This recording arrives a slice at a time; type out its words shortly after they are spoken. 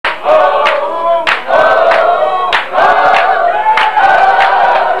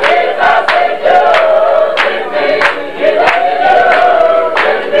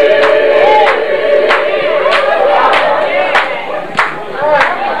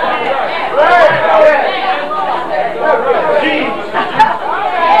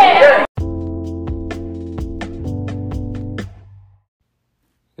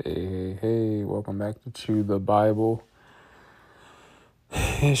to the Bible.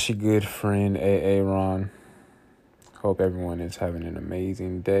 It's your good friend, Aaron. Hope everyone is having an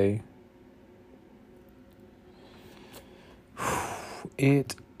amazing day.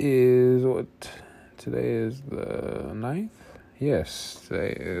 It is today is the 9th? Yes,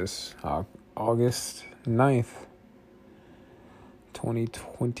 today is August 9th,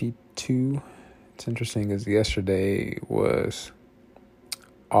 2022. It's interesting because yesterday was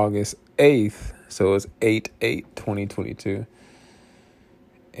August 8th, so it's 8/8/2022.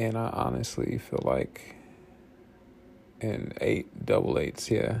 And I honestly feel like in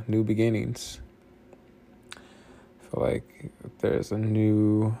 8/8, new beginnings. I feel like there's a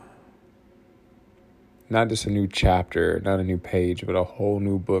new, not just a new chapter, not a new page, but a whole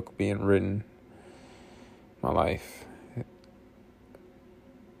new book being written in my life.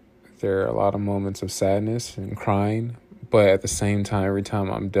 There are a lot of moments of sadness and crying, but at the same time, every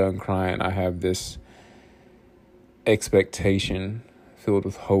time I'm done crying, I have this expectation filled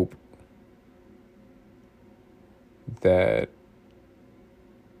with hope that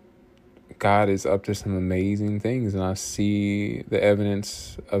God is up to some amazing things, and I see the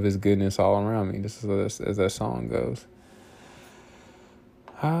evidence of his goodness all around me, just as that song goes.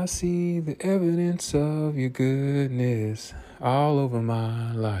 I see the evidence of your goodness all over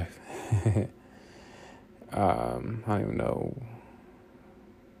my life. I don't even know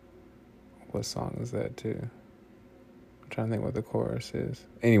what song is that too. I'm trying to think what the chorus is.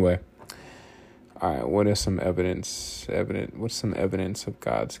 Anyway, all right, what's some evidence of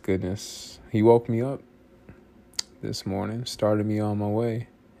God's goodness? He woke me up this morning, started me on my way.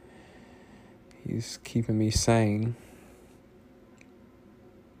 He's keeping me sane.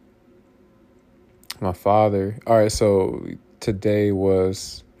 My father. All right, so yesterday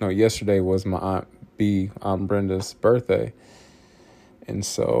was my Aunt Brenda's birthday. And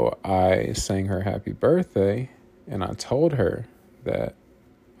so I sang her happy birthday, and I told her that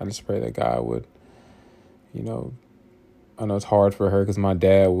I just pray that God would, I know it's hard for her because my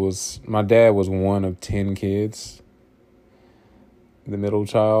dad was one of 10 kids, the middle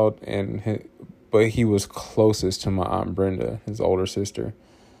child, but he was closest to my Aunt Brenda, his older sister.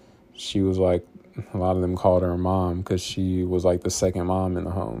 She was like, a lot of them called her mom because she was like the second mom in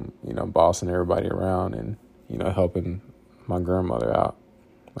the home, bossing everybody around and, helping my grandmother out,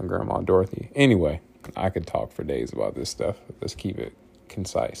 my grandma Dorothy. Anyway, I could talk for days about this stuff. Let's keep it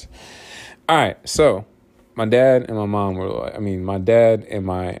concise. All right, so my dad and my dad and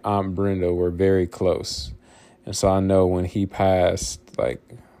my Aunt Brenda were very close. And so I know when he passed, I'm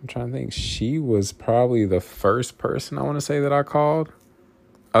trying to think, she was probably the first person I want to say that I called,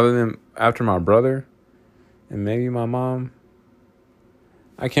 other than after my brother and maybe my mom.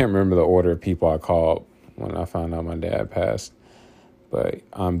 I can't remember the order of people I called when I found out my dad passed. But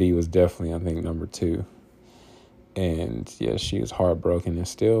Aunt B was definitely, I think, number 2. And yeah, she was heartbroken and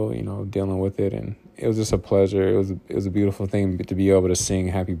still, dealing with it. And it was just a pleasure. It was a beautiful thing to be able to sing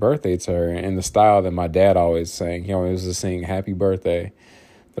happy birthday to her in the style that my dad always sang. He always was sing happy birthday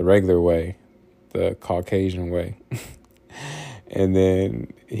the regular way, the Caucasian way. And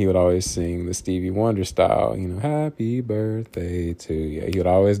then he would always sing the Stevie Wonder style, happy birthday to you. He would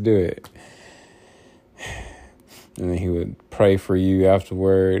always do it. And then he would pray for you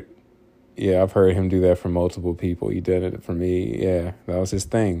afterward. Yeah, I've heard him do that for multiple people. He did it for me. Yeah, that was his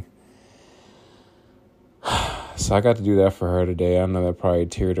thing. So I got to do that for her today. I know that probably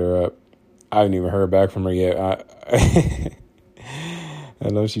teared her up. I haven't even heard back from her yet. I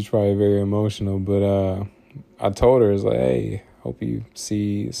know she's probably very emotional, but I told her, it's like, hey, hope you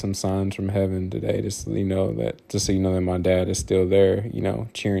see some signs from heaven today. Just so you know that my dad is still there,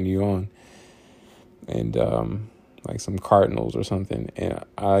 cheering you on. And like some cardinals or something. And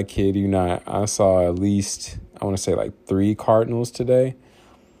I kid you not, I saw at least, I want to say 3 cardinals today.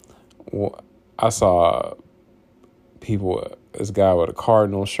 I saw this guy with a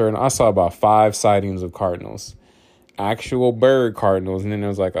cardinal shirt. And I saw about 5 sightings of cardinals, actual bird cardinals. And then there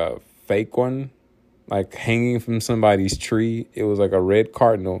was a fake one, hanging from somebody's tree. It was a red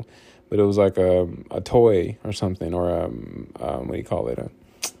cardinal, but it was a toy or something, or what do you call it?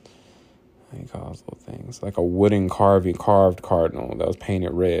 What do you call those little things? Like a wooden carved cardinal that was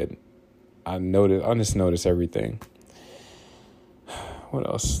painted red. I just noticed everything. What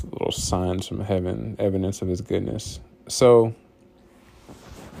else? Little signs from heaven, evidence of his goodness. So,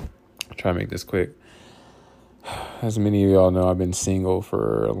 I'll try to make this quick. As many of y'all know, I've been single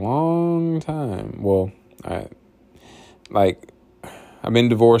for a long time. Well, I've been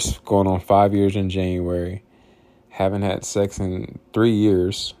divorced going on 5 years in January. Haven't had sex in 3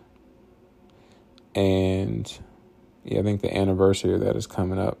 years. And yeah, I think the anniversary of that is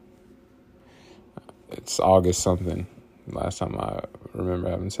coming up. It's August something. Last time I remember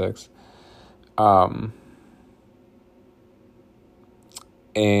having sex.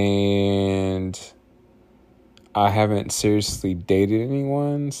 And I haven't seriously dated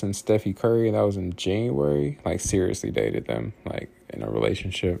anyone since Steffi Curry. That was in January. Like, seriously dated them, like, in a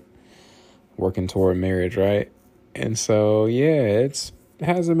relationship, working toward marriage, right? And so, yeah, it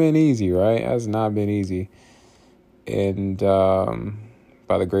hasn't been easy, right? It has not been easy. And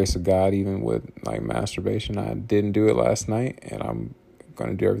by the grace of God, even with, like, masturbation, I didn't do it last night, and I'm going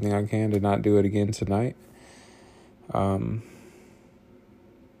to do everything I can to not do it again tonight.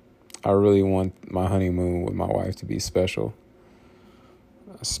 I really want my honeymoon with my wife to be special.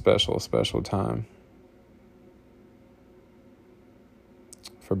 A special, special time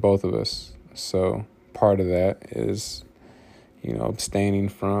for both of us. So part of that is, abstaining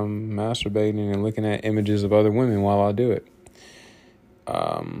from masturbating and looking at images of other women while I do it.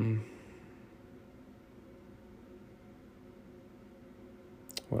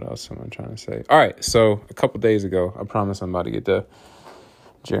 What else am I trying to say? All right, so a couple days ago, I promised I'm about to get to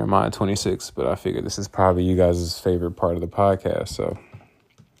Jeremiah 26, but I figured this is probably you guys' favorite part of the podcast, so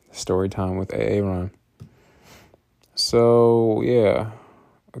story time with Aaron. So, yeah,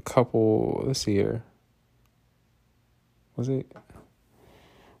 let's see here.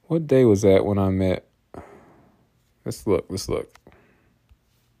 What day was that when I met? Let's look.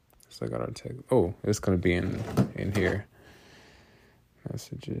 So I got our text. Oh, it's going to be in here.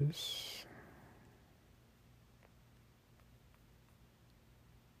 Messages.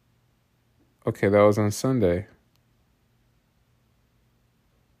 Okay, that was on Sunday.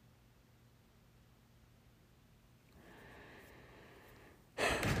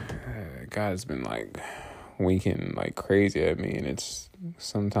 God's been like winking like crazy at me, and it's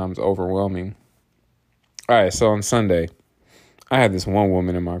sometimes overwhelming. All right, so on Sunday, I had this one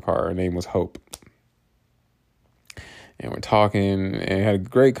woman in my car. Her name was Hope. And we're talking and had a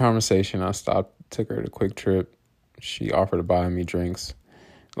great conversation. I stopped, took her to Quick Trip. She offered to buy me drinks,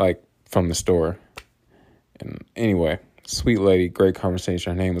 like, from the store. And anyway, sweet lady, great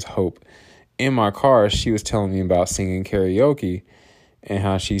conversation. Her name was Hope. In my car, she was telling me about singing karaoke and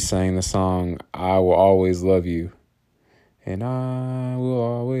how she sang the song, I Will Always Love You. And I Will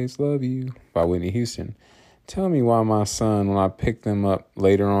Always Love You by Whitney Houston. Tell me why my son, when I picked them up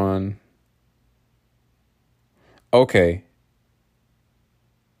later on. Okay.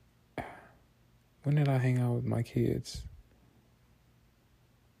 When did I hang out with my kids?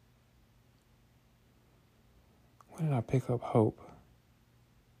 When did I pick up Hope?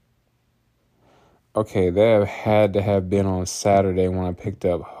 Okay, that had to have been on Saturday when I picked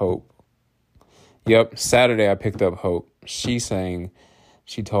up Hope. Yep, Saturday I picked up Hope. She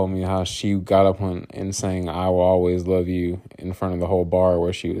told me how she got up and sang I Will Always Love You in front of the whole bar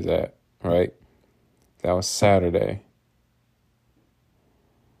where she was at, right? That was Saturday.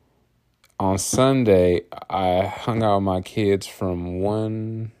 On Sunday, I hung out with my kids from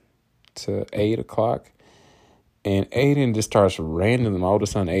 1 to 8 o'clock. And Aiden just starts randomly, my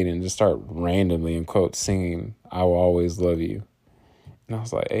oldest son Aiden, just start randomly, in quotes, singing I Will Always Love You. And I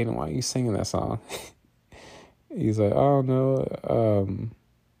was like, Aiden, why are you singing that song? He's like, oh, no,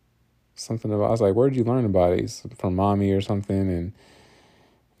 something about, I was like, where did you learn about it? He's from Mommy or something. And,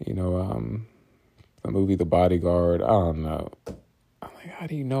 the movie The Bodyguard, I don't know. I'm like, how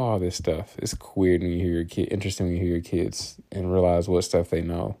do you know all this stuff? It's weird when you hear your kid, interesting when you hear your kids and realize what stuff they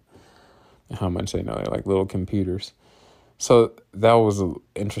know and how much they know. They're like little computers. So that was an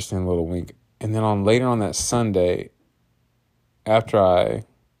interesting little wink. And then later on that Sunday, after I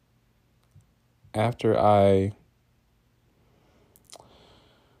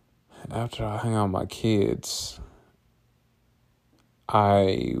hung out with my kids,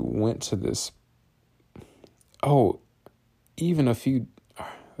 I went to this.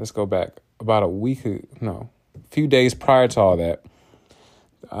 Let's go back about a few days prior to all that.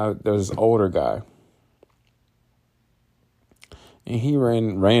 There was this older guy, and he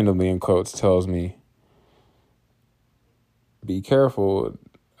randomly, in quotes, tells me, be careful,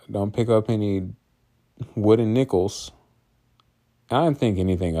 don't pick up any wooden nickels. I didn't think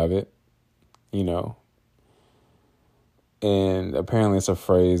anything of it, and apparently it's a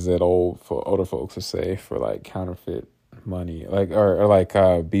phrase that older folks would say for like counterfeit money, like or like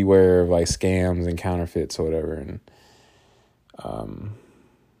beware of like scams and counterfeits or whatever. And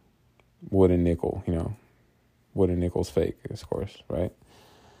wooden nickel, wooden nickel's fake, of course, right?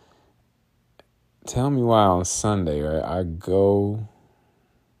 Tell me why on Sunday, right? I go.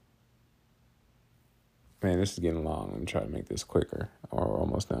 Man, this is getting long. Let me try to make this quicker, or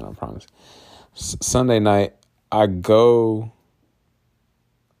almost done, I promise. Sunday night, I go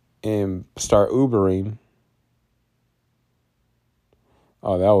and start Ubering.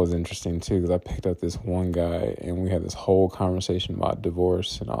 Oh, that was interesting too, because I picked up this one guy and we had this whole conversation about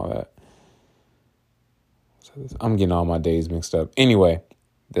divorce and all that. So I'm getting all my days mixed up. Anyway,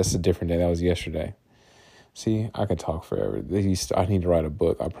 that's a different day. That was yesterday. See, I could talk forever. I need to write a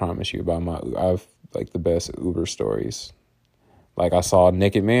book, I promise you, about I've like the best Uber stories. Like I saw a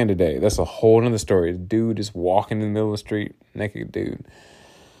naked man today. That's a whole other story. Dude just walking in the middle of the street, naked dude.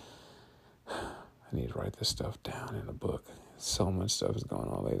 I need to write this stuff down in a book. So much stuff is going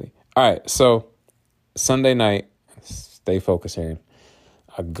on lately. All right, so Sunday night, stay focused here.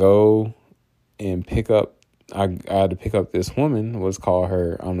 I go and pick up, I had to pick up this woman. Let's call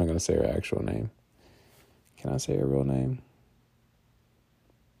her, I'm not going to say her actual name. Can I say her real name?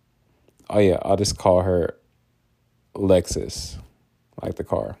 Oh yeah, I'll just call her Lexus, like the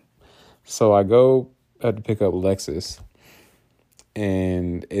car. So I had to pick up Lexus,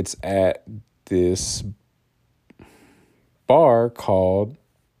 and it's at this bar called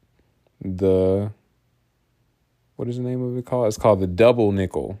what is the name of it called? It's called the Double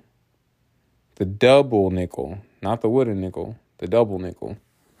Nickel. The Double Nickel, not the wooden nickel, the Double Nickel.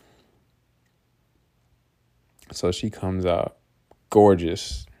 So she comes out,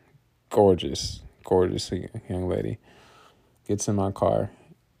 gorgeous young lady, gets in my car,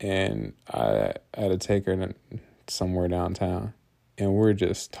 and I had to take her somewhere downtown, and we're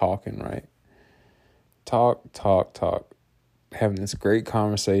just talking, right? Talk, having this great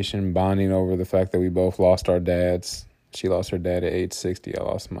conversation, bonding over the fact that we both lost our dads. She lost her dad at age 60. I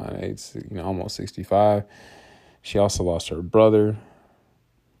lost mine at age, almost 65. She also lost her brother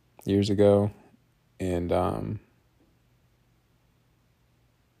years ago, and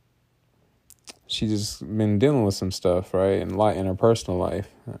she just been dealing with some stuff, right, in her personal life.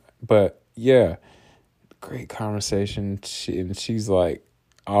 But yeah, great conversation. She's like,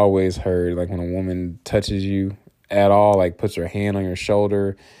 I always heard, like, when a woman touches you at all, like puts her hand on your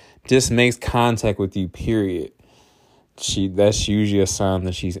shoulder, just makes contact with you, period, that's usually a sign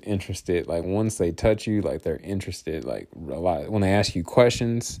that she's interested. Like, once they touch you, like, they're interested, like, a lot. When they ask you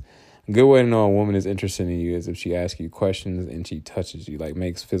questions, a good way to know a woman is interested in you is if she asks you questions and she touches you, like,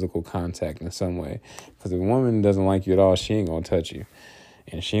 makes physical contact in some way. Because if a woman doesn't like you at all, she ain't gonna touch you,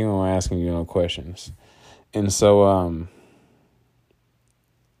 and she ain't gonna ask you no questions. And so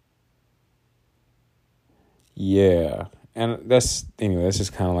yeah, and that's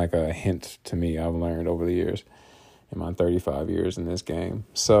just kind of like a hint to me I've learned over the years, in my 35 years in this game.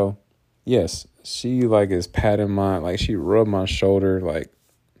 So yes, she like is patting she rubbed my shoulder like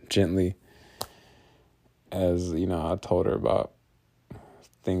gently, as I told her about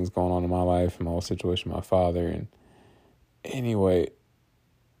things going on in my life and my whole situation with my father. And anyway,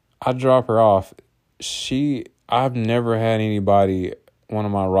 I drop her off. I've never had one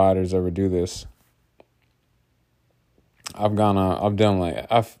of my riders ever do this. I've hung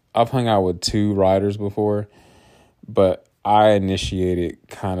out with 2 riders before, but I initiated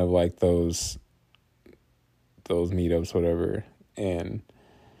kind of like those meetups, whatever, and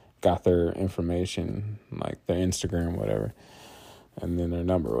got their information, like their Instagram, whatever, and then their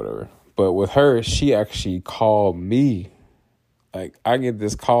number, whatever. But with her, she actually called me. Like, I get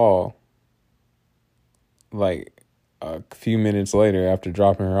this call like a few minutes later after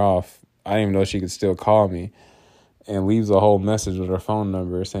dropping her off. I didn't even know she could still call me, and leaves a whole message with her phone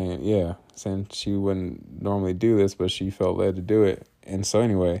number saying she wouldn't normally do this, but she felt led to do it. And so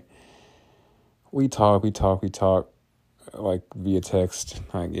anyway, we talk, like via text.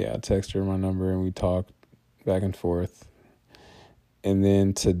 Like, I text her my number and we talked back and forth. And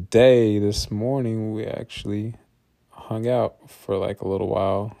then this morning, we actually hung out for like a little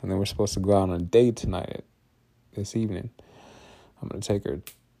while, and then we're supposed to go out on a date this evening. I'm going to take her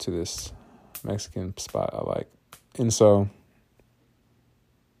to this Mexican spot I like. And so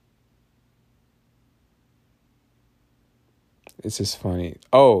it's just funny.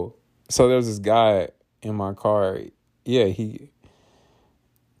 Oh, so there was this guy in my car. Yeah, he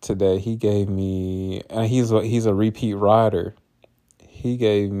gave me, and he's a repeat rider. He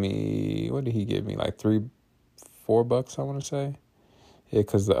gave me, what did he give me? Like $4, I want to say. Yeah,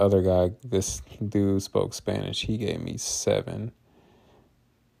 because the other guy, this dude spoke Spanish. He gave me $7.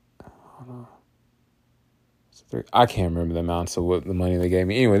 Hold on. I can't remember the amounts of what the money they gave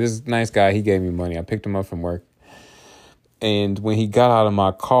me. Anyway, this nice guy, he gave me money. I picked him up from work. And when he got out of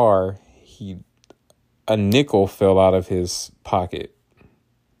my car, a nickel fell out of his pocket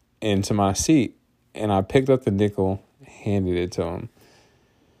into my seat. And I picked up the nickel, handed it to him.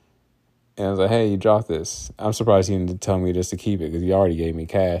 And I was like, hey, you dropped this. I'm surprised he didn't tell me just to keep it, because he already gave me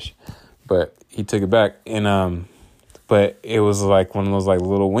cash. But he took it back. And But it was like one of those like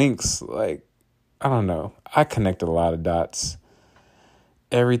little winks. Like, I don't know. I connected a lot of dots.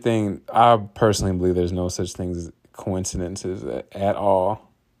 Everything, I personally believe there's no such thing as coincidences at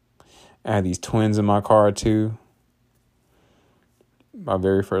all. I had these twins in my car too. My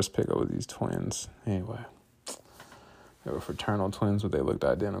very first pickup with these twins. Anyway, they were fraternal twins, but they looked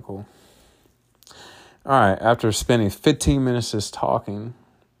identical. All right, after spending 15 minutes just talking,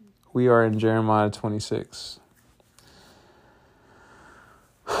 we are in Jeremiah 26.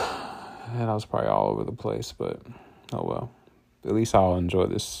 And I was probably all over the place, but oh well. At least I'll enjoy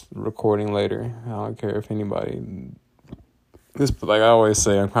this recording later. I don't care if anybody... like I always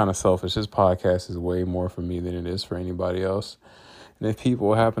say, I'm kind of selfish. This podcast is way more for me than it is for anybody else. And if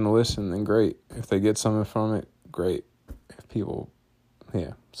people happen to listen, then great. If they get something from it, great. If people...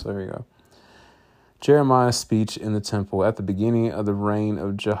 Yeah, so there you go. Jeremiah's speech in the temple. At the beginning of the reign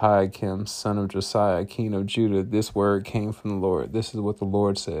of Jehoiakim, son of Josiah, king of Judah, this word came from the Lord. This is what the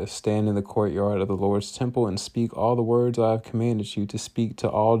Lord says. Stand in the courtyard of the Lord's temple and speak all the words I have commanded you to speak to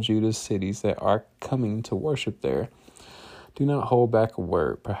all Judah's cities that are coming to worship there. Do not hold back a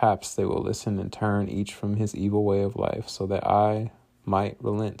word. Perhaps they will listen and turn each from his evil way of life, so that I might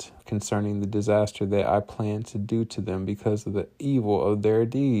relent concerning the disaster that I plan to do to them because of the evil of their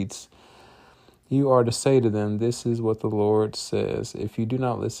deeds. You are to say to them, this is what the Lord says. If you do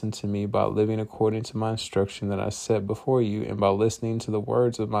not listen to me by living according to my instruction that I set before you, and by listening to the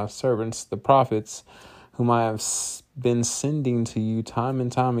words of my servants, the prophets, whom I have been sending to you time and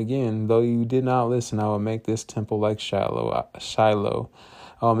time again, though you did not listen, I will make this temple like Shiloh.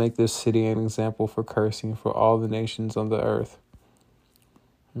 I will make this city an example for cursing for all the nations on the earth.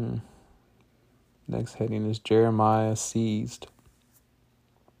 Next heading is Jeremiah seized.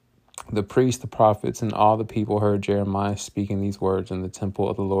 The priests, the prophets, and all the people heard Jeremiah speaking these words in the temple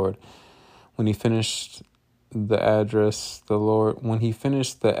of the Lord. When he finished the address, the Lord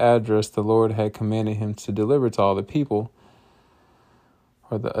had commanded him to deliver to all the people,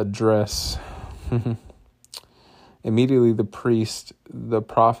 or the address. Immediately the priests, the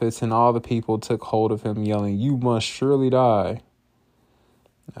prophets, and all the people took hold of him, yelling, "You must surely die."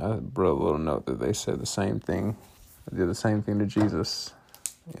 I wrote a little note that they said the same thing. They did the same thing to Jesus.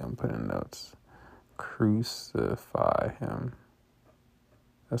 Yeah, I'm putting notes. Crucify him.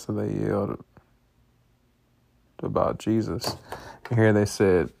 That's what they yelled about Jesus. And here they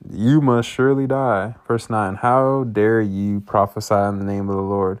said, you must surely die. Verse 9, how dare you prophesy in the name of the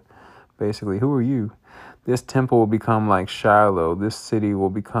Lord? Basically, who are you? This temple will become like Shiloh. This city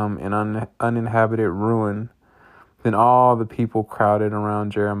will become an uninhabited ruin. Then all the people crowded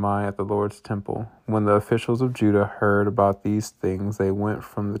around Jeremiah at the Lord's temple. When the officials of Judah heard about these things, they went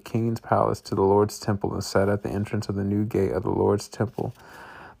from the king's palace to the Lord's temple and sat at the entrance of the new gate of the Lord's temple.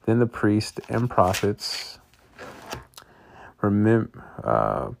 Then the priests and prophets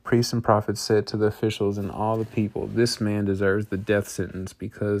said to the officials and all the people, this man deserves the death sentence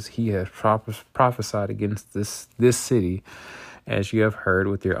because he has prophesied against this city, as you have heard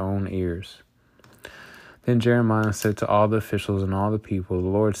with your own ears. Then Jeremiah said to all the officials and all the people, the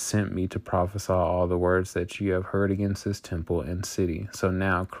Lord sent me to prophesy all the words that you have heard against this temple and city. So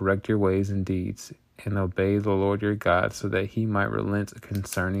now correct your ways and deeds and obey the Lord your God so that he might relent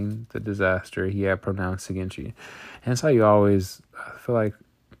concerning the disaster he had pronounced against you. And that's how you always, I feel like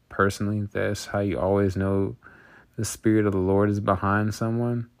personally, that's how you always know the Spirit of the Lord is behind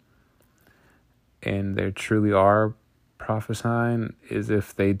someone and they truly are prophesying, is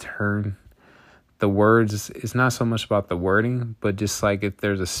if they turn the words. It's not so much about the wording, but just like if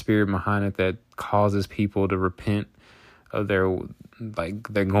there's a spirit behind it that causes people to repent of their, like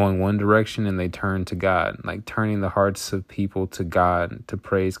they're going one direction and they turn to God, like turning the hearts of people to God, to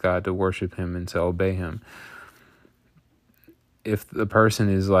praise God, to worship him and to obey him. If the person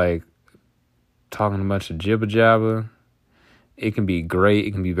is like talking a bunch of jibber jabber, it can be great.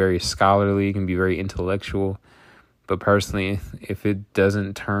 It can be very scholarly. It can be very intellectual. But personally, if it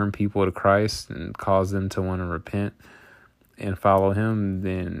doesn't turn people to Christ and cause them to want to repent and follow him,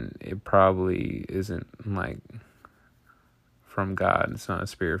 then it probably isn't like from God. It's not a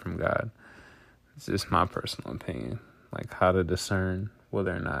spirit from God. It's just my personal opinion, like how to discern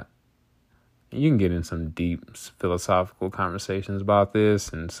whether or not. You can get in some deep philosophical conversations about this,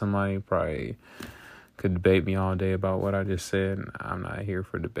 and somebody probably could debate me all day about what I just said. I'm not here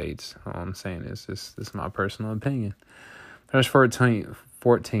for debates. All I'm saying is this is my personal opinion. Verse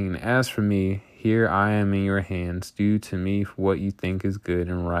 14, as for me, here I am in your hands. Do to me what you think is good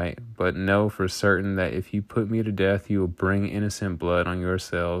and right. But know for certain that if you put me to death, you will bring innocent blood on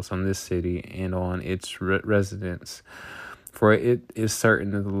yourselves, on this city, and on its residents. For it is certain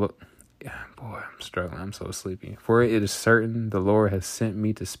that boy, I'm struggling. I'm so sleepy. For it is certain the Lord has sent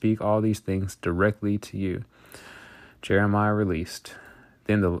me to speak all these things directly to you. Jeremiah released.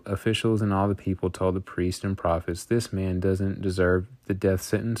 Then the officials and all the people told the priests and prophets, this man doesn't deserve the death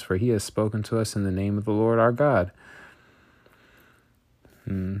sentence, for he has spoken to us in the name of the Lord our God.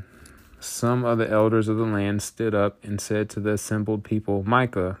 Some of the elders of the land stood up and said to the assembled people,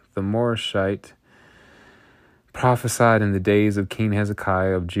 Micah, the Morashite, prophesied in the days of King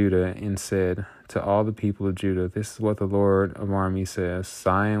Hezekiah of Judah and said to all the people of Judah, this is what the Lord of armies says,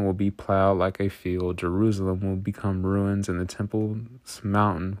 Zion will be plowed like a field, Jerusalem will become ruins, and the temple's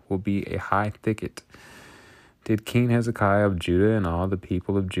mountain will be a high thicket. Did King Hezekiah of Judah and all the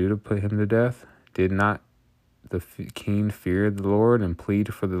people of Judah put him to death? Did not the king fear the Lord and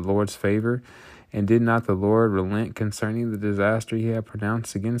plead for the Lord's favor? And did not the Lord relent concerning the disaster he had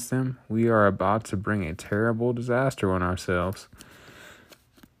pronounced against them? We are about to bring a terrible disaster on ourselves.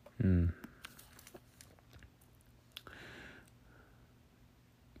 The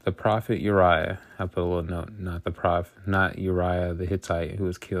prophet Uriah, I put a little note, not Uriah the Hittite who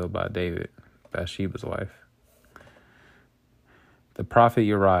was killed by David, Bathsheba's wife. The prophet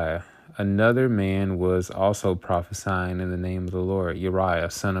Uriah. Another man was also prophesying in the name of the Lord, Uriah,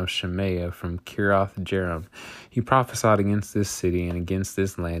 son of Shemaiah from Kiriath-Jearim. He prophesied against this city and against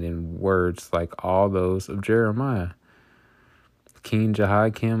this land in words like all those of Jeremiah. King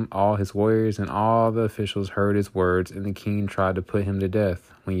Jehoiakim, all his warriors, and all the officials heard his words, and the king tried to put him to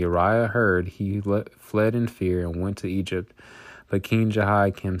death. When Uriah heard, he fled in fear and went to Egypt. But King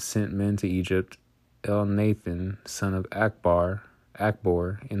Jehoiakim sent men to Egypt. Elnathan, son of Akbor,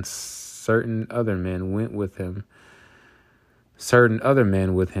 and certain other men with him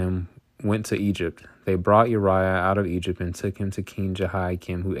went to Egypt. They brought Uriah out of Egypt and took him to King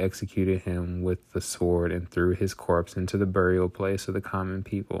Jehoiakim, who executed him with the sword and threw his corpse into the burial place of the common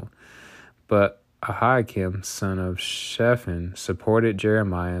people. But Ahikam, son of Shaphan, supported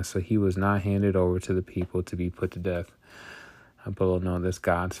Jeremiah, so he was not handed over to the people to be put to death. I below know that's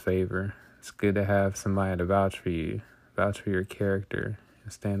God's favor. It's good to have somebody to vouch for you, vouch for your character,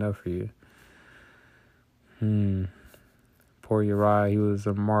 and stand up for you. Poor Uriah, he was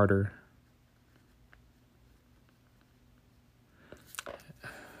a martyr.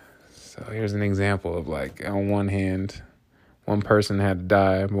 So here's an example of, like, on one hand, one person had to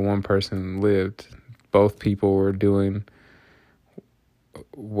die, but one person lived. Both people were doing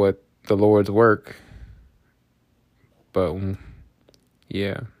what the Lord's work. But,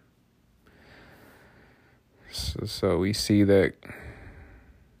 yeah. So we see that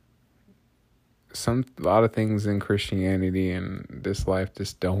a lot of things in Christianity and this life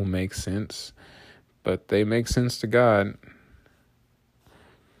just don't make sense, but they make sense to God.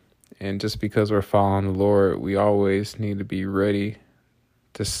 And just because we're following the Lord, we always need to be ready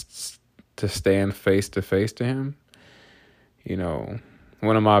to stand face to face to Him. You know,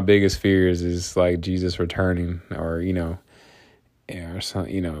 one of my biggest fears is like Jesus returning, or or some,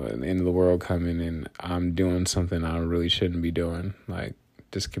 the end of the world coming, and I'm doing something I really shouldn't be doing, like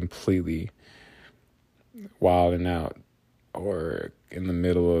just completely wilding out, or in the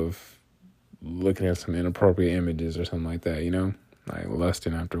middle of looking at some inappropriate images or something like that, like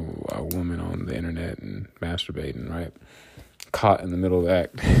lusting after a woman on the internet and masturbating, right? Caught in the middle of the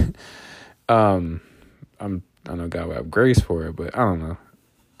act. I know God will have grace for it, but I don't know.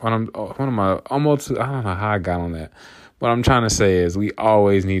 I don't know how I got on that. What I'm trying to say is we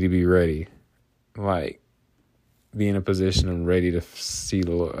always need to be ready, like be in a position of ready to see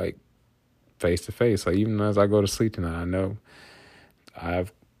the Lord, like face to face. Like even as I go to sleep tonight, I know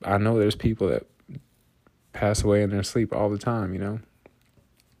there's people that pass away in their sleep all the time,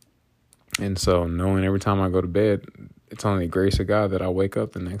 And so knowing every time I go to bed, it's only the grace of God that I wake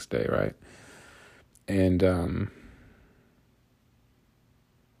up the next day, right? And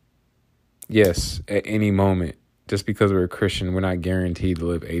yes, at any moment, just because we're a Christian, we're not guaranteed to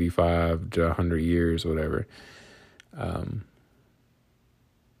live 85 to 100 years, whatever. I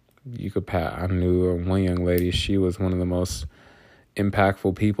knew one young lady, she was one of the most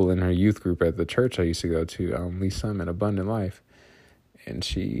impactful people in her youth group at the church I used to go to, Lee Summit, Abundant Life. And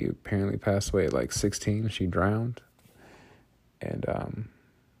she apparently passed away at like 16. She drowned. And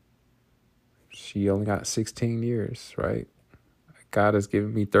she only got 16 years, right? God has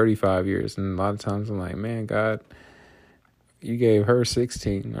given me 35 years. And a lot of times I'm like, man, God, you gave her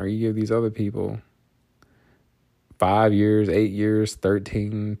 16, or you give these other people 5 years, 8 years,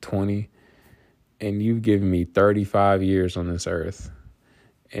 13, 20. And you've given me 35 years on this earth.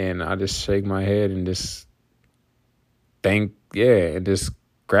 And I just shake my head and just and just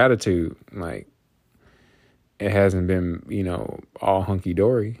gratitude. Like, it hasn't been, all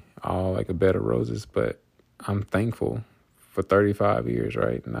hunky-dory all like a bed of roses, but I'm thankful for 35 years,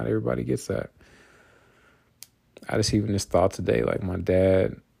 right? Not everybody gets that. I just even just thought today, like my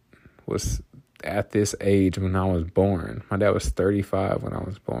dad was at this age when I was born. My dad was 35 when I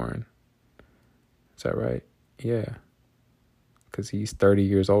was born. Is that right? Yeah. Because he's 30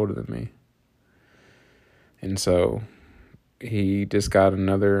 years older than me. And so he just got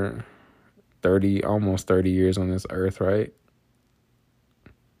another 30, almost 30 years on this earth, right?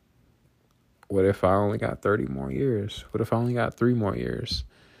 What if I only got 30 more years? What if I only got 3 more years?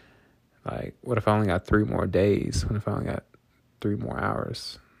 Like, what if I only got 3 more days? What if I only got 3 more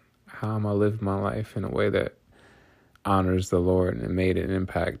hours? How am I living my life in a way that honors the Lord and made an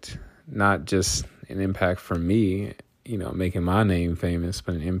impact, not just an impact for me, making my name famous,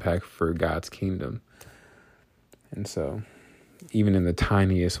 but an impact for God's kingdom. And so, even in the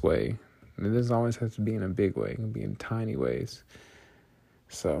tiniest way, it doesn't always have to be in a big way. It can be in tiny ways.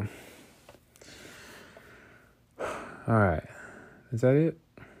 So, all right. Is that it?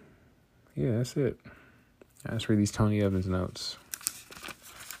 Yeah, that's it. Let's read these Tony Evans notes.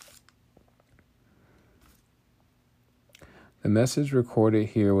 The message recorded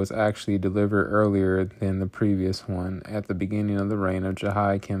here was actually delivered earlier than the previous one, at the beginning of the reign of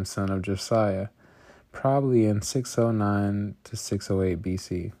Jehoiakim, son of Josiah, probably in 609 to 608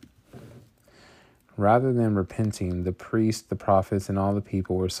 BC. Rather than repenting, the priests, the prophets, and all the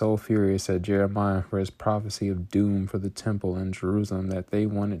people were so furious at Jeremiah for his prophecy of doom for the temple in Jerusalem that they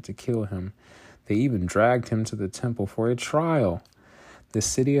wanted to kill him. They even dragged him to the temple for a trial. The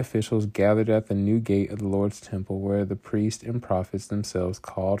city officials gathered at the new gate of the Lord's temple, where the priests and prophets themselves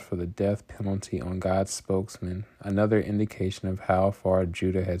called for the death penalty on God's spokesman, another indication of how far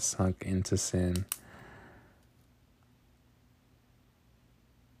Judah had sunk into sin.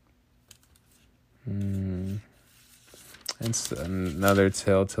 It's another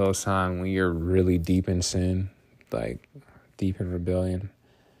telltale sign when you're really deep in sin, like deep in rebellion,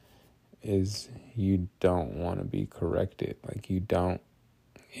 is you don't want to be corrected. Like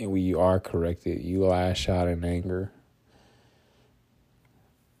and when you are corrected, you lash out in anger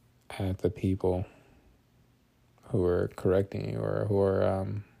at the people who are correcting you, or who are,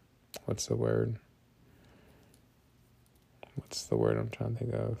 what's the word I'm trying to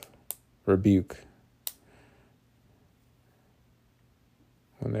think of? Rebuke.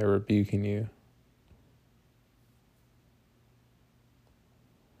 When they're rebuking you.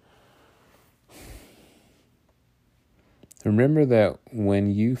 Remember that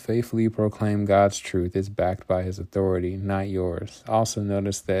when you faithfully proclaim God's truth, it's backed by his authority, not yours. Also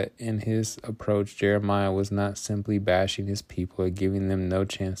notice that in his approach, Jeremiah was not simply bashing his people or giving them no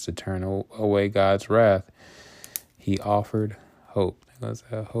chance to turn away God's wrath. He offered hope. That's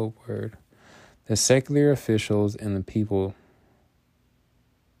that hope word. The secular officials and the people...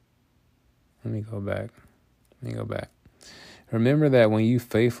 Let me go back. Remember that when you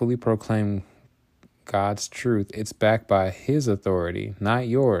faithfully proclaim God's truth, it's backed by his authority, not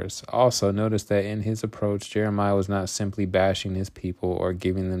yours. Also, notice that in his approach, Jeremiah was not simply bashing his people or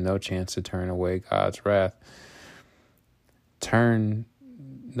giving them no chance to turn away God's wrath.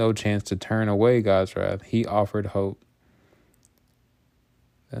 No chance to turn away God's wrath. He offered hope.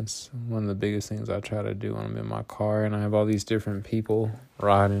 That's one of the biggest things I try to do when I'm in my car and I have all these different people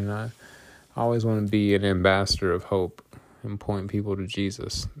riding. I always want to be an ambassador of hope and point people to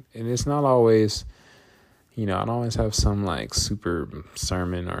Jesus. And it's not always, I don't always have some like super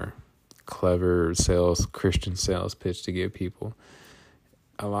sermon or clever Christian sales pitch to give people.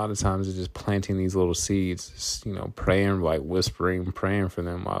 A lot of times it's just planting these little seeds, just, praying, like praying for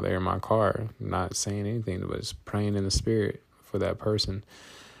them while they're in my car, not saying anything, but just praying in the spirit for that person.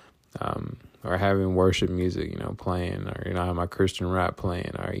 Or having worship music, playing, or, I have my Christian rap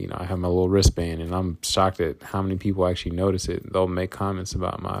playing, or, I have my little wristband, and I'm shocked at how many people actually notice it. They'll make comments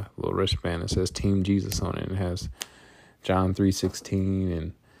about my little wristband. It says Team Jesus on it, and it has John 3:16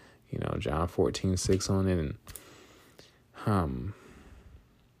 and, John 14:6 on it. And,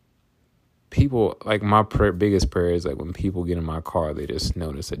 people, like my biggest prayer is like when people get in my car, they just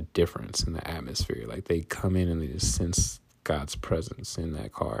notice a difference in the atmosphere. Like they come in and they just sense God's presence in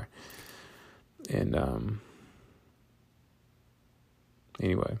that car. And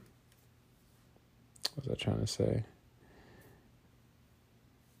anyway, what was I trying to say?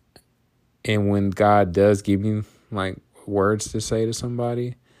 And when God does give me like words to say to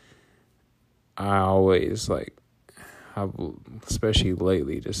somebody, I always I've especially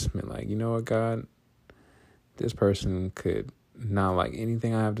lately just been like, you know what, God, this person could not like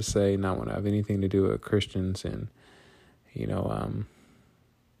anything I have to say, not want to have anything to do with Christians, and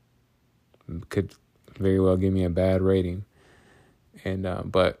could very well give me a bad rating. And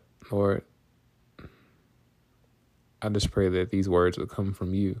but Lord, I just pray that these words would come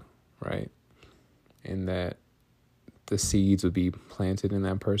from you, right? And that the seeds would be planted in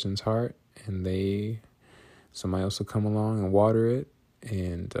that person's heart, and somebody else will come along and water it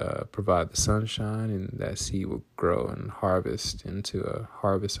and provide the sunshine, and that seed will grow and harvest into a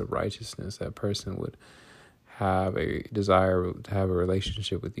harvest of righteousness. That person would have a desire to have a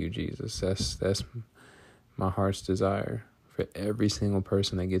relationship with you, Jesus. That's my heart's desire for every single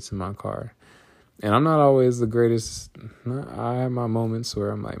person that gets in my car. And I'm not always the greatest. I have my moments where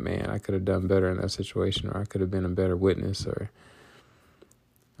I'm like, man, I could have done better in that situation, or I could have been a better witness, or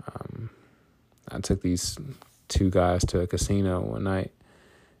I took these two guys to a casino one night,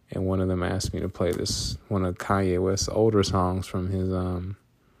 and one of them asked me to play one of Kanye West's older songs from his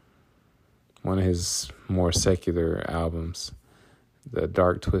one of his more secular albums, the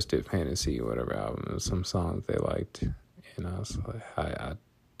Dark Twisted Fantasy or whatever album. It was some song that they liked, and I was like, I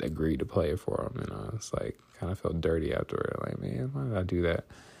agreed to play it for them, and I was like, kind of felt dirty afterward. Like, man, why did I do that?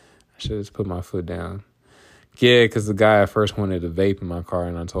 I should have just put my foot down. Yeah, because the guy at first wanted to vape in my car,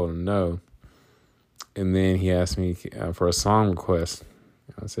 and I told him no. And then he asked me for a song request.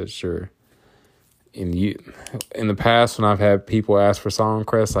 I said, sure. And in the past, when I've had people ask for song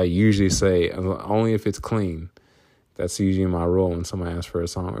requests, I usually say, only if it's clean. That's usually my rule when somebody asks for a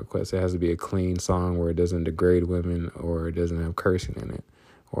song request. It has to be a clean song where it doesn't degrade women, or it doesn't have cursing in it,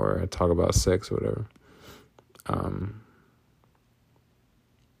 or talk about sex or whatever.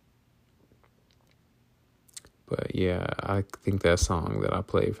 But yeah, I think that song that I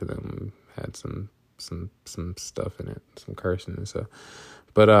played for them had some stuff in it, some cursing and stuff.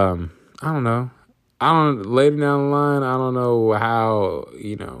 But I don't know. Later down the line, I don't know how,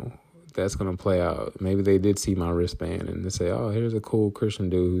 that's gonna play out. Maybe they did see my wristband and they say, oh, here's a cool Christian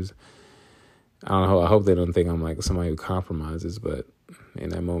dude who's, I don't know, I hope they don't think I'm like somebody who compromises, but in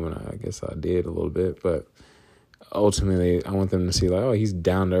that moment I guess I did a little bit. But ultimately I want them to see like, oh, he's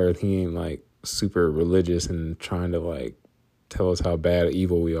down to earth. He ain't like super religious and trying to like tell us how bad or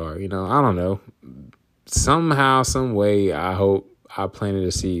evil we are. I don't know. Somehow, some way, I hope I planted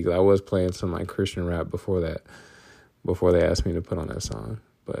a seed. I was playing some like Christian rap before they asked me to put on that song.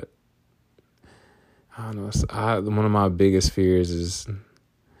 But I don't know. One of my biggest fears is,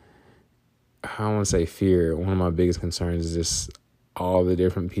 I don't want to say fear. One of my biggest concerns is just all the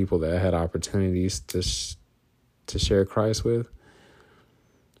different people that I had opportunities to share Christ with,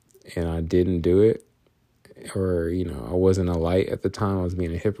 and I didn't do it. Or, I wasn't a light at the time. I was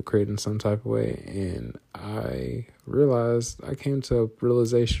being a hypocrite in some type of way. And I came to a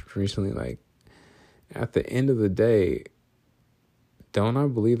realization recently, like, at the end of the day, don't I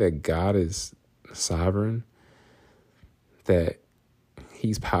believe that God is sovereign? That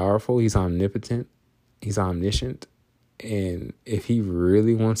he's powerful, he's omnipotent, he's omniscient. And if he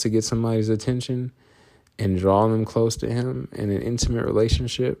really wants to get somebody's attention and draw them close to him in an intimate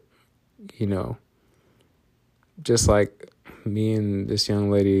relationship, just like me and this young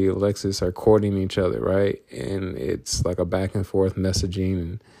lady, Alexis, are courting each other, right? And it's like a back and forth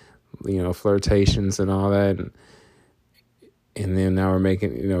messaging and, flirtations and all that. And then now we're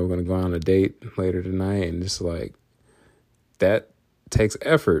making, we're going to go on a date later tonight. And just like, that takes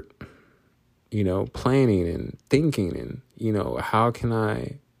effort, planning and thinking and, how can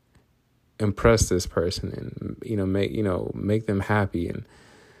I impress this person and, make them happy and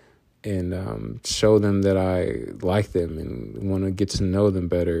show them that I like them and want to get to know them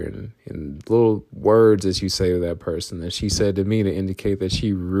better, and little words that you say to that person that she said to me to indicate that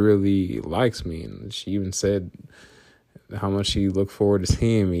she really likes me, and she even said how much she looked forward to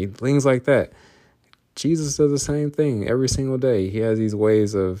seeing me, things like that. Jesus does the same thing every single day. He has these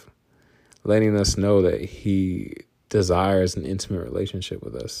ways of letting us know that he desires an intimate relationship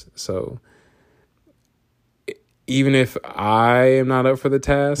with us. So even if I am not up for the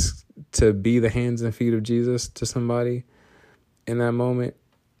task to be the hands and feet of Jesus to somebody in that moment,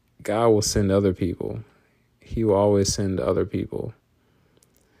 God will send other people. He will always send other people.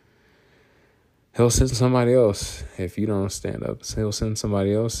 He'll send somebody else. If you don't stand up, he'll send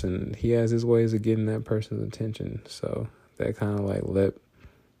somebody else, and he has his ways of getting that person's attention. So that kind of like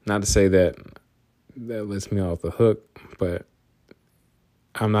not to say that lets me off the hook, but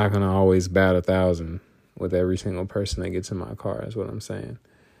I'm not going to always bat 1,000 with every single person that gets in my car, is what I'm saying.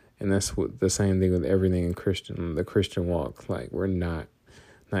 And that's the same thing with everything in the Christian walk. Like, we're not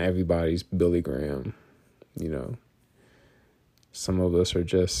everybody's Billy Graham, Some of us are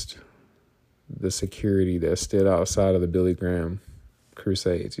just the security that stood outside of the Billy Graham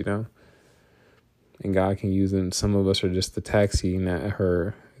crusades, And God can use them. Some of us are just the taxi,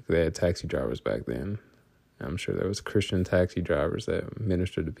 they had taxi drivers back then. I'm sure there was Christian taxi drivers that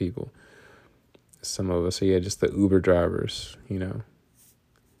ministered to people. Some of us, just the Uber drivers,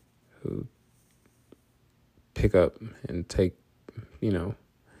 who pick up and take,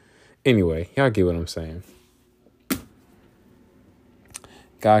 Anyway, y'all get what I'm saying.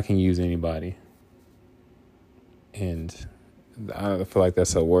 God can use anybody. And I feel like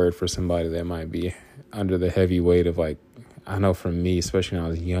that's a word for somebody that might be under the heavy weight of, like, I know for me, especially when I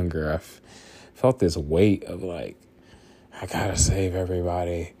was younger, I felt this weight of, like, I gotta save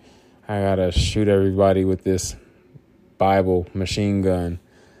everybody. I gotta shoot everybody with this Bible machine gun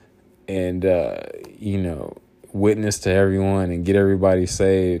and, witness to everyone and get everybody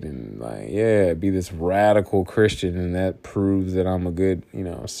saved and, like, be this radical Christian. And that proves that I'm a good,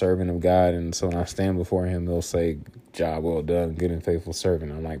 servant of God. And so when I stand before him, they'll say, job well done, good and faithful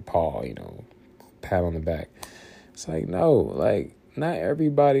servant. I'm like Paul, pat on the back. It's like, no, like, not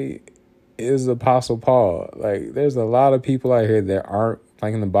everybody is Apostle Paul. Like, there's a lot of people out here that aren't,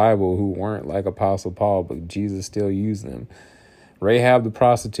 like in the Bible, who weren't like Apostle Paul, but Jesus still used them. Rahab the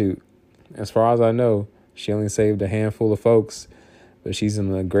prostitute, as far as I know, she only saved a handful of folks, but she's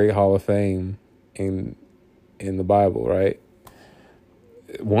in the Great Hall of Fame in the Bible, right?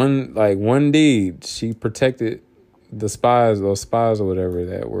 One deed, she protected those spies or whatever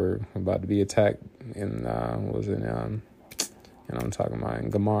that were about to be attacked in I'm talking about in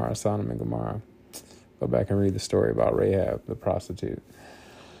Gomorrah, Sodom and Gomorrah. Go back and read the story about Rahab the prostitute.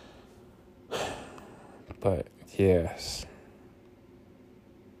 But yes,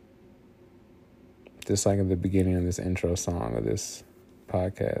 just like at the beginning of this intro song of this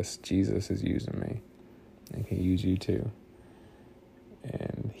podcast, Jesus is using me, and he can use you too.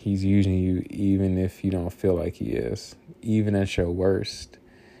 And he's using you even if you don't feel like he is, even at your worst,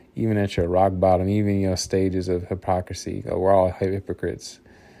 even at your rock bottom, even your stages of hypocrisy. We're all hypocrites.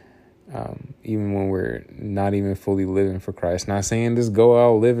 Even when we're not even fully living for Christ. Not saying just go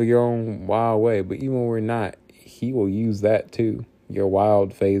out, live your own wild way, but even when we're not, he will use that too. Your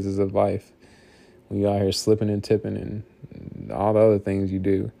wild phases of life. When you're out here slipping and tipping and all the other things you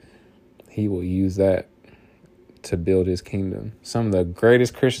do, he will use that to build his kingdom. Some of the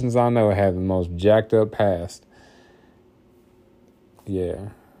greatest Christians I know have the most jacked up past. Yeah.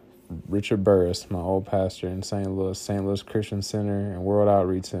 Richard Burris, my old pastor in St. Louis Christian Center and World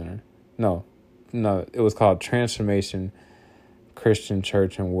Outreach Center. No, it was called Transformation Christian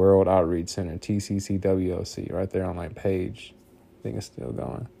Church and World Outreach Center, TCCWOC, right there on my page. I think it's still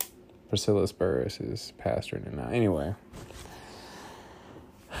going. Priscilla Burris is pastoring it now. Anyway,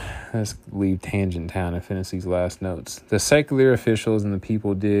 let's leave Tangent Town and finish these last notes. The secular officials and the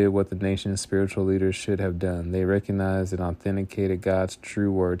people did what the nation's spiritual leaders should have done. They recognized and authenticated God's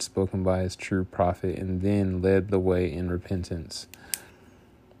true word spoken by his true prophet and then led the way in repentance.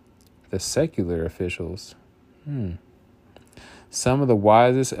 The secular officials. Some of the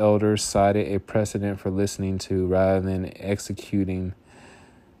wisest elders cited a precedent for listening to rather than executing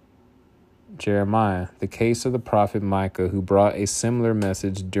Jeremiah, the case of the prophet Micah, who brought a similar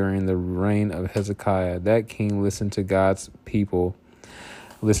message during the reign of Hezekiah. That king listened to God's people,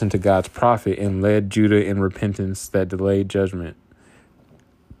 listened to God's prophet, and led Judah in repentance that delayed judgment.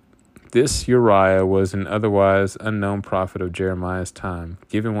 This Uriah was an otherwise unknown prophet of Jeremiah's time.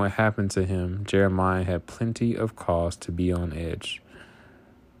 Given what happened to him, Jeremiah had plenty of cause to be on edge.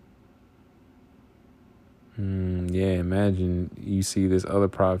 Imagine you see this other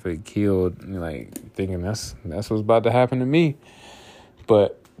prophet killed, and you're like thinking that's what's about to happen to me.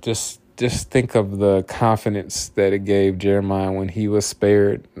 But just think of the confidence that it gave Jeremiah when he was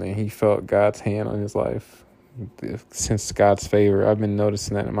spared and he felt God's hand on his life. Since God's favor, I've been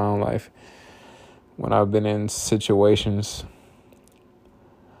noticing that in my own life. When I've been in situations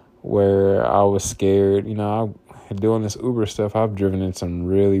where I was scared, doing this Uber stuff, I've driven in some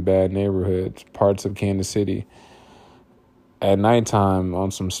really bad neighborhoods, parts of Kansas City, at nighttime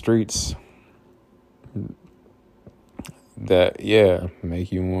on some streets that,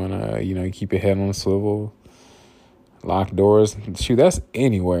 make you want to, keep your head on a swivel, lock doors. Shoot, that's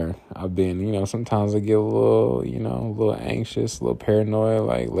anywhere I've been. Sometimes I get a little anxious, a little paranoid,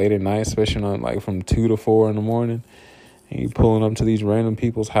 like late at night, especially on like from 2 to 4 in the morning, and you pulling up to these random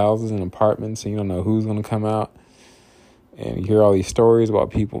people's houses and apartments, and you don't know who's going to come out. And you hear all these stories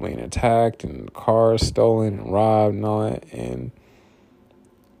about people being attacked and cars stolen and robbed and all that.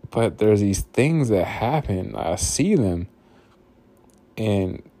 But there's these things that happen. I see them,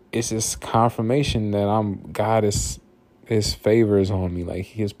 and it's just confirmation that God is, his favor is on me. Like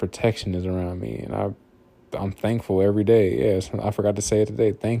his protection is around me, and I'm thankful every day. Yes, I forgot to say it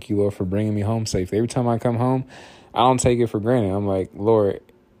today. Thank you, Lord, for bringing me home safely. Every time I come home, I don't take it for granted. I'm like, Lord,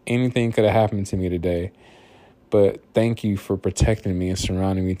 anything could have happened to me today. But thank you for protecting me and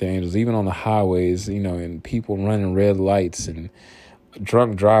surrounding me with your angels, even on the highways, and people running red lights and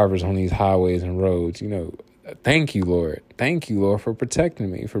drunk drivers on these highways and roads. Thank you, Lord. Thank you, Lord, for protecting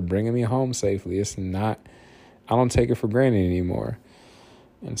me, for bringing me home safely. I don't take it for granted anymore.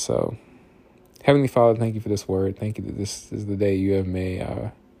 And so, Heavenly Father, thank you for this word. Thank you that this is the day you have made.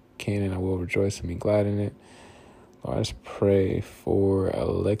 I can and I will rejoice and be glad in it. Lord, I just pray for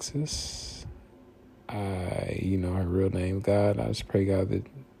Alexis. Her real name, God. I just pray, God, that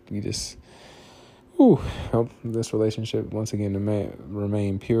you just help this relationship once again to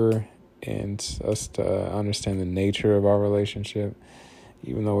remain pure, and us to understand the nature of our relationship,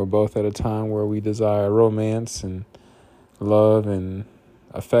 even though we're both at a time where we desire romance and love and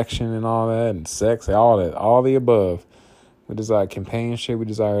affection and all that, and sex, all that, all the above. We desire companionship. We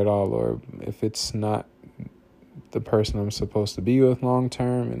desire it all, Lord. If it's not the person I'm supposed to be with long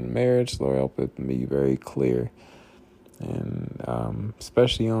term in marriage, Lord, help it to be very clear, and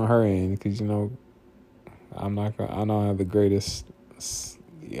especially on her end, because I don't have the greatest.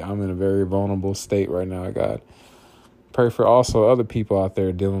 I'm in a very vulnerable state right now, God. Pray for also other people out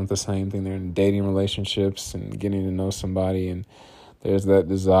there dealing with the same thing. They're in dating relationships and getting to know somebody, and there's that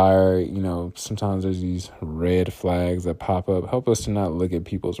desire, sometimes there's these red flags that pop up. Help us to not look at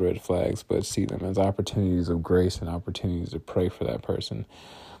people's red flags, but see them as opportunities of grace and opportunities to pray for that person.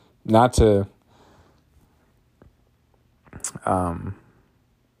 Not to, but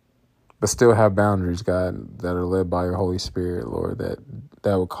still have boundaries, God, that are led by your Holy Spirit, Lord, that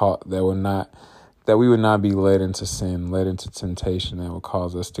we would not be led into sin, led into temptation that would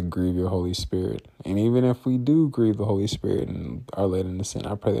cause us to grieve your Holy Spirit. And even if we do grieve the Holy Spirit and are led into sin,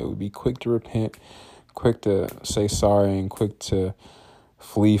 I pray that we'd be quick to repent, quick to say sorry, and quick to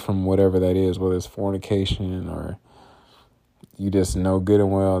flee from whatever that is, whether it's fornication or you just know good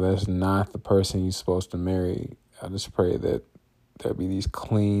and well that's not the person you're supposed to marry. I just pray that there'll be these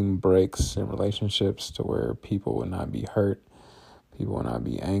clean breaks in relationships to where people would not be hurt. People will not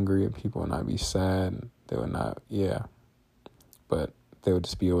be angry, and people will not be sad. They will not, but they would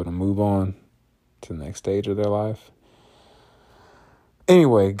just be able to move on to the next stage of their life.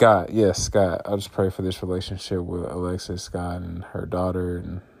 Anyway, God, yes, God, I just pray for this relationship with Alexis, God, and her daughter,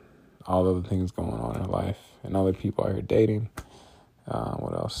 and all the other things going on in her life, and other people out here dating.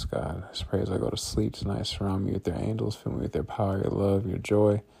 What else, God? I just pray as I go to sleep tonight, surround me with their angels, fill me with their power, your love, your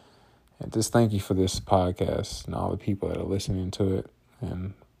joy. And just thank you for this podcast and all the people that are listening to it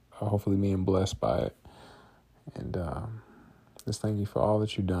and hopefully being blessed by it. And just thank you for all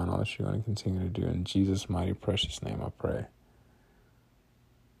that you've done, all that you're going to continue to do. In Jesus' mighty, precious name, I pray.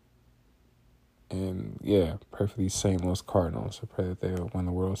 And pray for these St. Louis Cardinals. I pray that they will win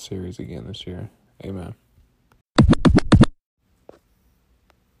the World Series again this year. Amen.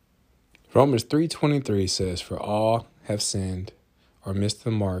 Romans 3:23 says, "For all have sinned or missed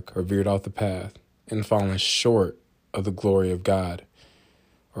the mark or veered off the path and fallen short of the glory of God,"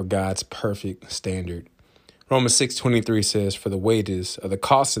 or God's perfect standard. Romans 6:23 says, "For the wages of the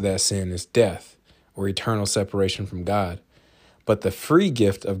cost of that sin is death, or eternal separation from God. But the free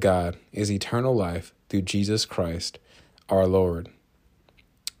gift of God is eternal life through Jesus Christ our Lord."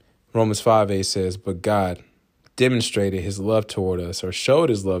 Romans 5:8 says, "But God demonstrated his love toward us," or showed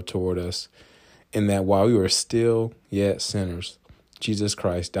his love toward us, "in that while we were still yet sinners, Jesus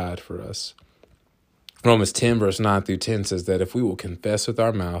Christ died for us." Romans 10 verse 9 through 10 says that if we will confess with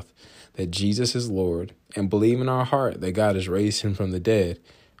our mouth that Jesus is Lord and believe in our heart that God has raised him from the dead,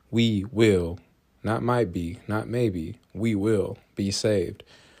 we will, not might be, not maybe, we will be saved.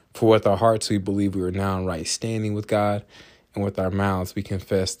 For with our hearts we believe we are now in right standing with God, and with our mouths we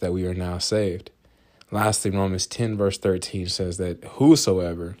confess that we are now saved. Lastly, Romans 10 verse 13 says that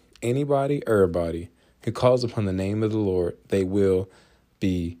whosoever, anybody, everybody, who calls upon the name of the Lord, they will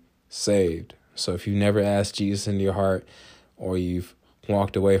be saved. So if you've never asked Jesus into your heart, or you've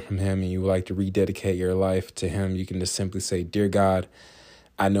walked away from him and you would like to rededicate your life to him, you can just simply say, "Dear God,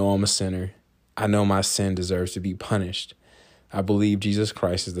 I know I'm a sinner. I know my sin deserves to be punished. I believe Jesus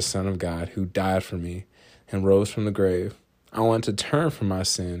Christ is the Son of God who died for me and rose from the grave. I want to turn from my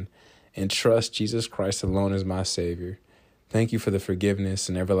sin and trust Jesus Christ alone as my Savior. Thank you for the forgiveness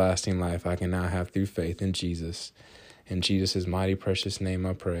and everlasting life I can now have through faith in Jesus. In Jesus' mighty precious name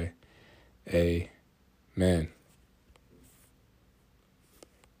I pray. Amen."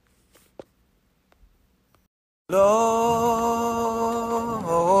 Lord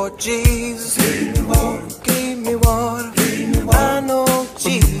Jesus, give me water. I know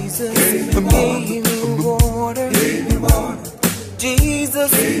Jesus gave me water.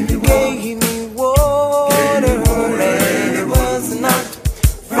 Jesus gave me water, and it was not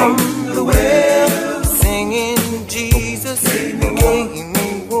from the well, singing Jesus gave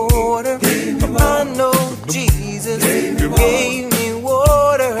me water. I know Jesus gave me